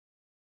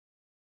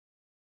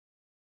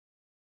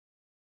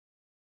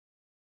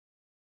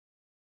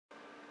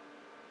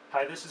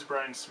Hi, this is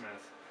Brian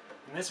Smith.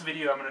 In this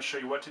video I'm going to show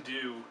you what to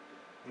do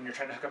when you're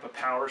trying to hook up a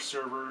power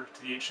server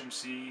to the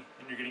HMC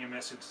and you're getting a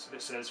message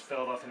that says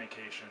failed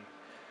authentication.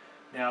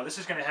 Now this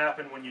is going to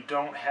happen when you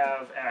don't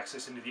have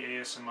access into the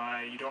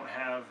ASMI, you don't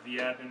have the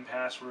admin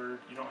password,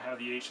 you don't have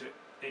the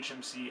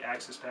HMC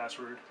access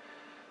password.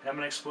 And I'm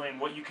going to explain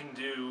what you can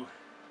do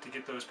to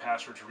get those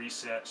passwords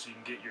reset so you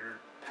can get your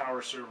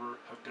power server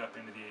hooked up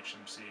into the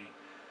HMC.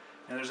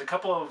 Now there's a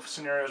couple of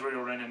scenarios where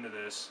you'll run into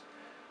this.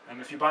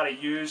 If you bought a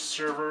used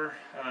server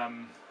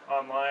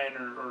online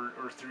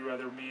or through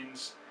other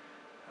means,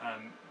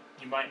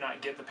 you might not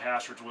get the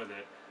passwords with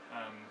it.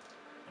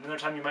 Another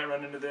time you might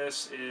run into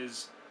this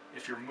is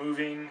if you're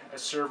moving a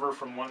server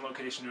from one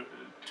location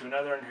to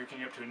another and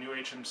hooking up to a new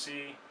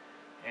HMC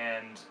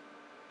and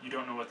you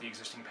don't know what the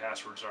existing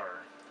passwords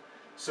are.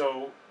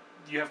 So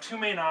you have two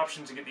main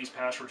options to get these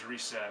passwords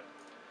reset.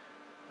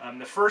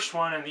 The first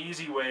one and the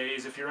easy way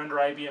is if you're under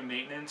IBM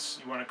maintenance,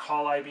 you want to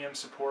call IBM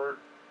support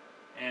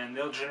and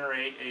they'll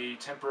generate a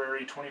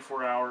temporary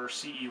 24-hour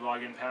CE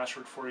login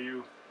password for you.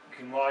 You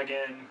can log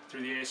in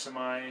through the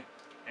ASMI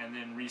and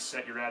then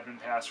reset your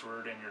admin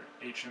password and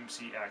your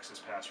HMC access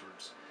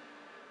passwords.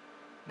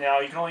 Now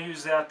you can only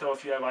use that though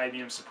if you have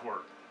IBM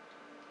support.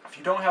 If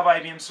you don't have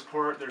IBM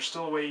support, there's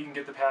still a way you can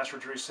get the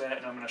passwords reset,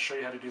 and I'm going to show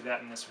you how to do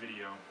that in this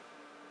video.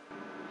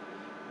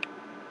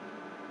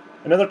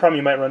 Another problem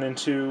you might run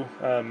into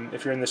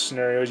if you're in this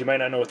scenario is you might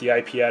not know what the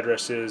IP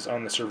address is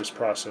on the service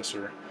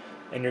processor.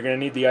 And you're going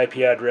to need the IP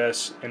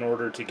address in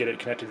order to get it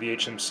connected to the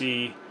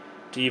HMC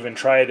to even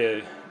try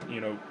to,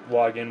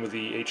 log in with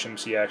the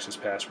HMC access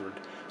password.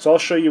 So I'll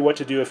show you what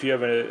to do if you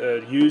have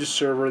a used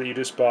server that you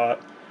just bought,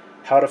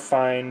 how to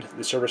find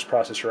the service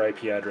processor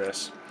IP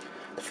address.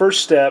 The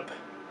first step,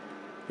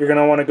 you're going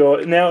to want to go.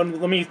 Now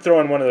let me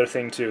throw in one other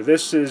thing too.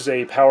 This is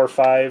a Power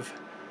 5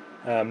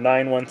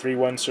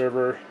 9131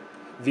 server.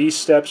 These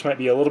steps might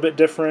be a little bit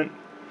different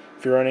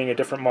if you're running a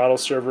different model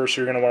server,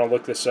 so you're going to want to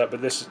look this up,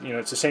 but this,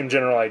 it's the same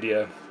general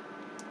idea.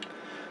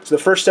 So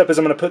the first step is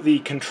I'm going to put the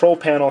control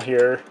panel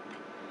here,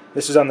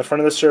 this is on the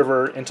front of the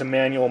server, into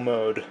manual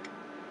mode.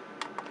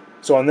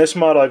 So on this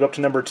model I go up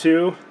to number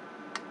 2,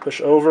 push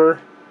over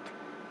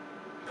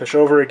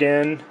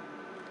again,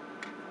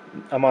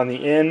 I'm on the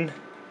in,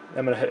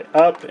 I'm going to hit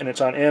up and it's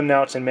on M,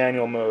 now it's in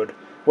manual mode.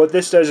 What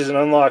this does is it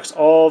unlocks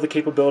all the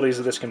capabilities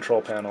of this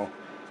control panel.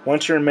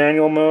 Once you're in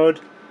manual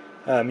mode,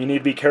 you need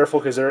to be careful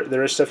because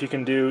there is stuff you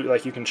can do,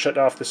 like you can shut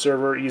off the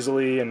server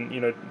easily and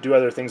do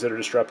other things that are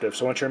disruptive.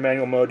 So once you're in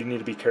manual mode, you need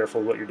to be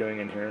careful what you're doing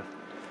in here.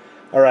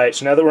 Alright,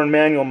 so now that we're in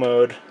manual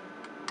mode,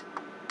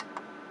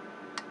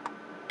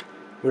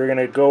 we're going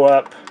to go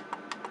up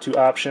to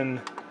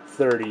option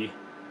 30.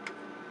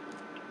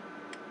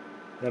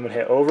 And I'm going to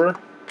hit over,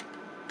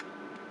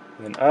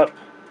 and then up,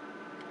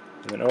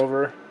 and then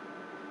over.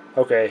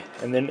 Okay,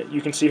 and then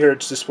you can see here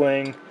it's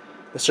displaying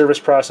the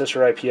service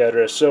processor IP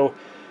address. So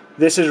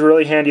this is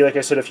really handy, like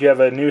I said, if you have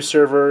a new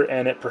server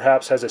and it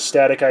perhaps has a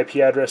static IP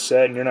address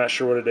set and you're not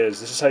sure what it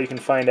is. This is how you can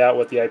find out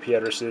what the IP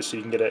address is so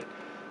you can get it,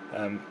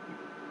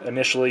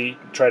 initially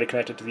try to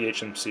connect it to the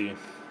HMC.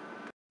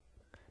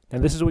 Now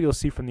this is what you'll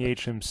see from the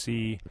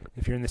HMC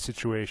if you're in this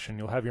situation.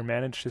 You'll have your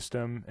managed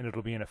system and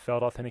it'll be in a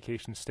failed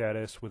authentication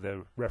status with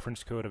a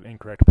reference code of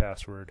incorrect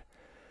password.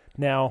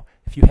 Now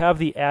if you have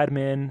the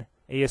admin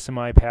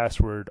ASMI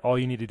password, all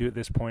you need to do at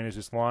this point is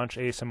just launch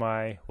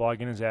ASMI,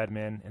 log in as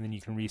admin, and then you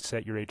can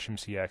reset your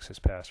HMC access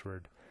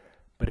password.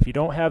 But if you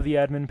don't have the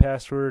admin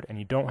password, and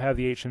you don't have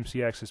the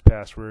HMC access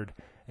password,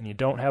 and you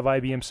don't have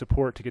IBM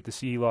support to get the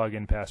CE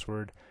login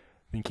password,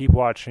 then keep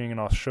watching and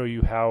I'll show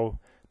you how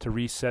to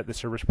reset the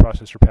service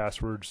processor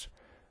passwords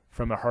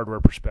from a hardware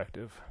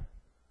perspective.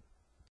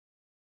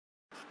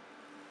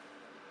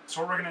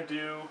 So what we're going to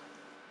do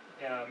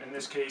in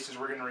this case is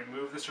we're going to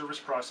remove the service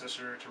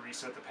processor to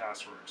reset the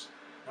passwords.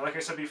 Now, like I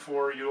said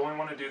before, you only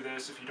want to do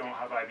this if you don't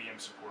have IBM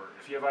support.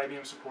 If you have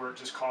IBM support,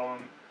 just call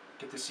them,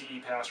 get the CE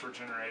password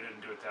generated,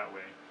 and do it that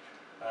way.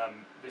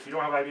 If you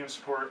don't have IBM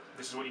support,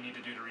 this is what you need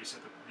to do to reset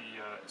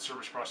the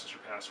service processor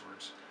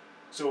passwords.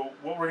 So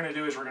what we're going to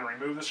do is we're going to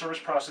remove the service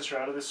processor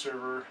out of this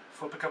server,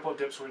 flip a couple of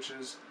dip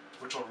switches,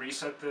 which will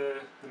reset the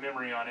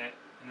memory on it,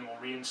 and then we'll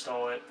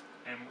reinstall it,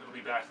 and it'll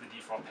be back to the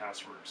default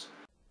passwords.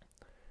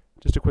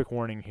 Just a quick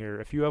warning here,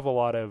 if you have a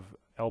lot of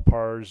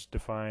LPARs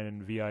defined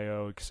and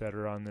VIO,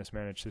 etc. on this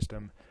managed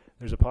system,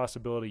 there's a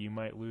possibility you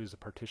might lose the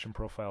partition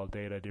profile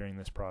data during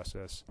this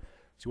process.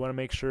 So you want to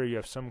make sure you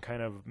have some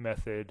kind of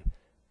method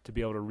to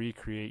be able to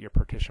recreate your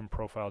partition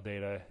profile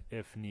data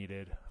if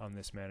needed on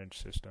this managed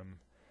system.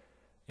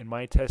 In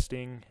my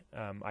testing,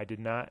 I did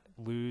not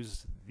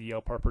lose the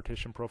LPAR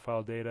partition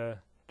profile data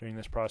during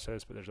this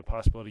process, but there's a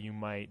possibility you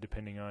might,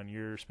 depending on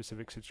your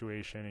specific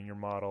situation and your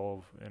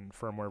model and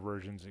firmware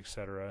versions,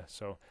 etc.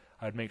 So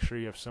I'd make sure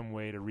you have some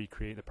way to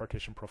recreate the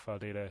partition profile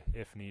data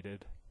if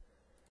needed.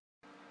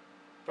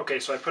 Okay,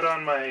 so I put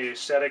on my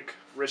static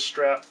wrist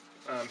strap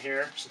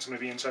here, since I'm going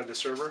to be inside the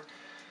server.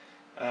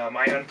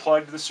 I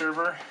unplugged the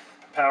server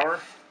power,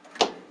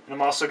 and And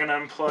I'm also going to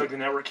unplug the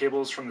network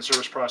cables from the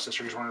service processor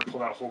because we're going to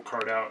pull that whole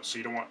card out, so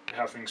you don't want to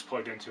have things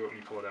plugged into it when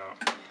you pull it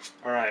out.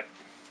 Alright,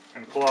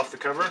 I'm going to pull off the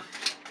cover.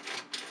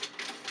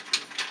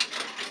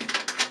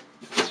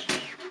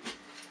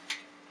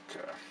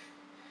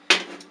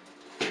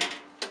 Okay.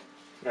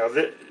 Now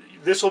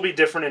this will be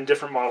different in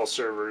different model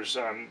servers.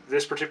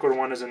 This particular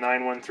one is a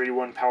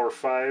 9131 Power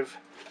 5.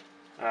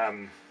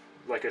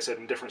 Like I said,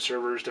 in different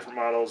servers, different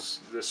models,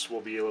 this will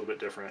be a little bit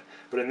different.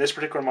 But in this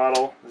particular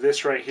model,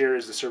 this right here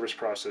is the service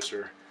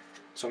processor.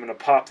 So I'm going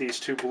to pop these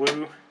two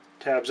blue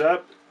tabs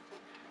up,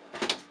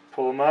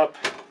 pull them up,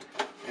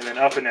 and then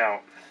up and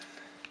out.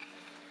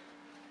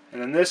 And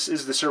then this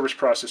is the service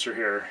processor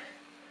here.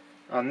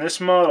 On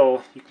this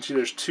model, you can see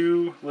there's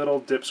two little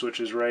dip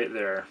switches right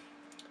there.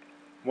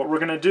 What we're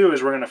going to do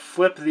is we're going to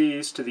flip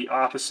these to the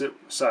opposite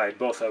side,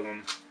 both of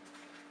them.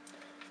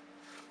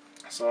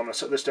 So I'm going to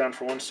set this down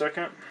for 1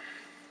 second.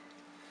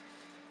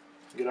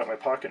 Get out my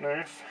pocket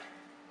knife.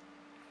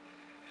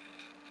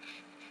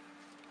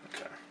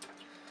 Okay.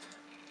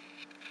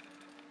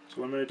 So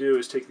what I'm going to do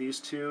is take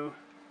these two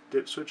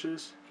dip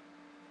switches.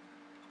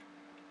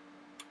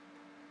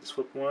 Let's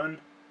flip one.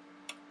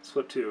 Let's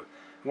flip two.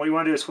 And what you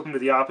want to do is flip them to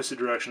the opposite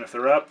direction. If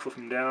they're up, flip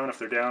them down. If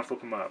they're down,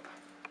 flip them up.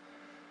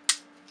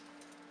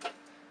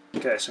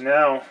 Okay, so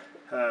now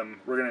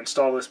we're going to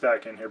install this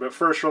back in here. But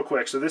first, real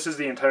quick, so this is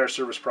the entire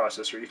service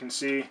processor. You can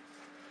see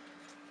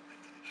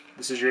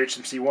this is your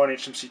HMC1,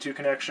 HMC2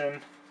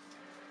 connection.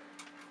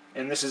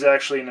 And this is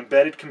actually an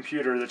embedded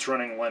computer that's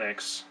running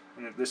Linux.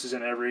 And this is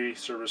in every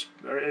service,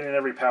 or in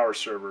every power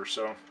server.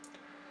 So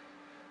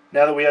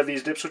now that we have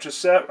these dip switches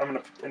set, I'm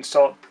going to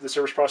install the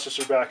service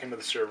processor back into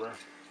the server.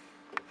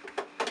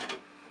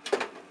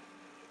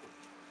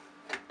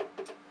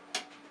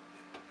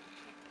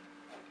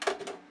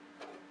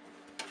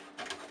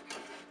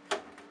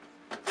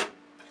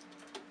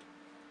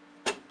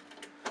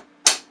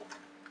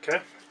 Okay,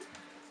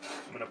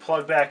 I'm going to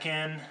plug back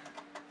in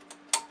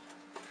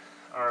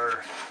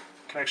our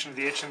connection to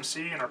the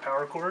HMC and our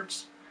power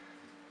cords.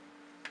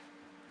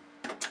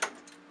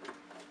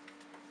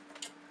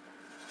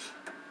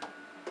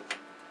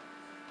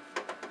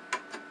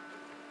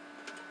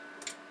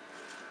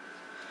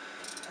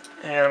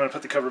 And I'm going to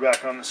put the cover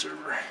back on the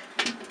server.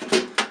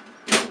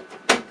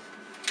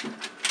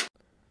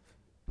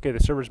 Okay, the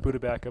server's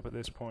booted back up at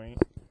this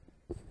point,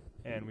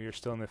 and we are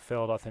still in the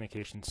failed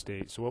authentication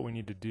state. So what we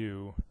need to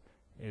do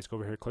is go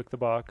over here, click the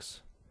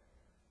box,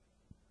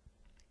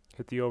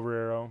 hit the over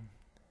arrow,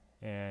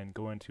 and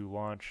go into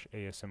launch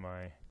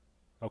ASMI.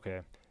 Okay,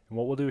 and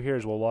what we'll do here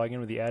is we'll log in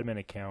with the admin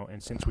account,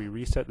 and since we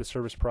reset the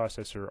service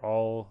processor,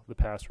 all the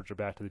passwords are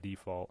back to the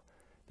default.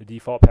 The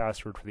default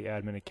password for the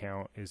admin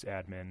account is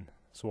admin.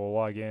 So we'll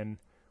log in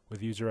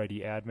with user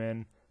ID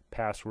admin,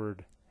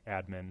 password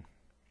admin.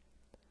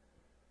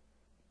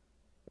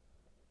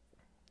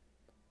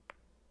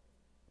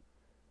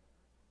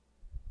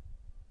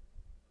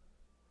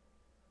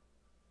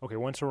 Okay,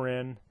 once we're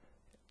in,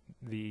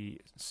 the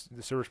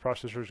service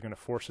processor is going to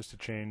force us to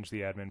change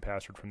the admin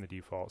password from the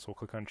default. So we'll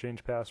click on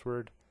change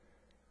password.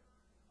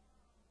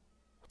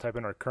 We'll type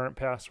in our current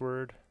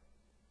password,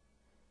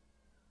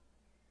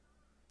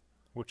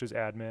 which is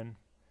admin,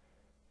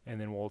 and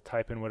then we'll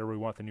type in whatever we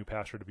want the new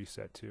password to be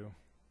set to.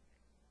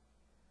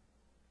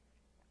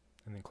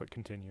 And then click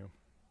continue.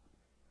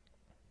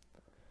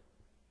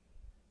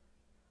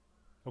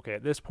 Okay,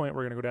 at this point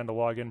we're going to go down to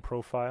login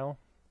profile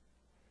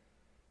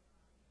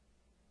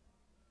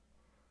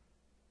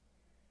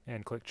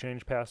and click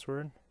change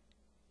password,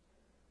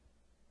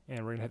 and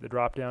we're going to hit the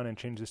drop down and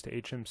change this to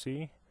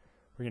HMC.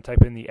 We're going to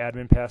type in the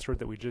admin password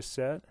that we just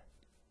set,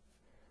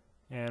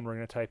 and we're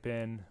going to type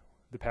in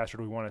the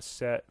password we want to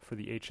set for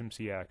the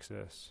HMC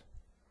access,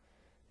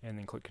 and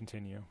then click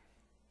continue.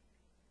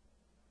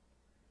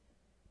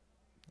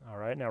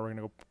 Alright, now we're going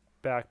to go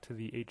back to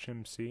the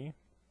HMC,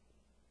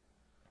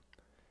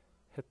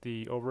 hit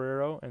the over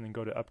arrow, and then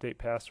go to update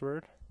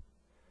password,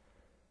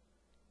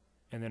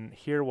 and then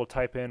here we'll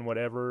type in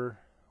whatever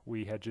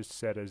we had just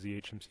set as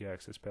the HMC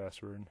access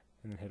password,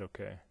 and then hit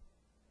OK.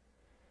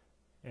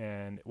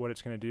 And what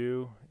it's going to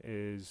do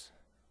is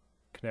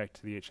connect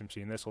to the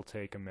HMC, and this will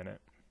take a minute.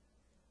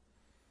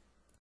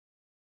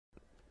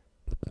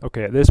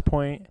 Okay, at this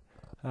point,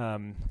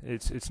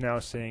 it's now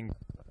saying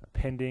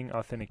pending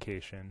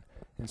authentication.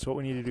 And so what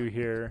we need to do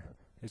here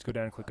is go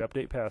down and click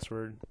update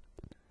password.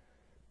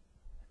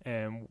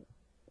 And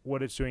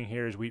what it's doing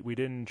here is we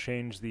didn't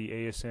change the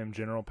ASM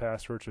general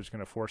password, so it's going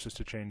to force us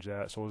to change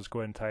that. So we'll just go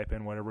ahead and type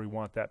in whatever we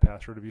want that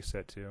password to be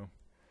set to.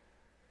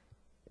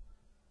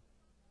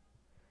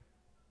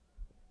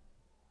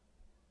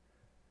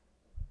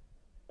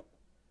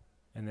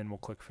 And then we'll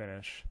click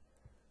finish.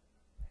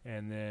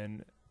 And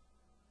then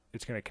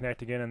it's going to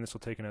connect again, and this will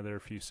take another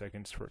few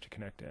seconds for it to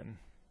connect in.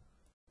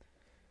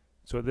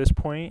 So at this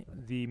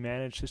point, the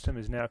managed system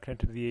is now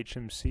connected to the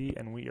HMC,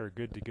 and we are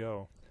good to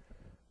go.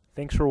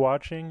 Thanks for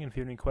watching, and if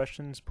you have any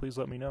questions, please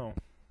let me know.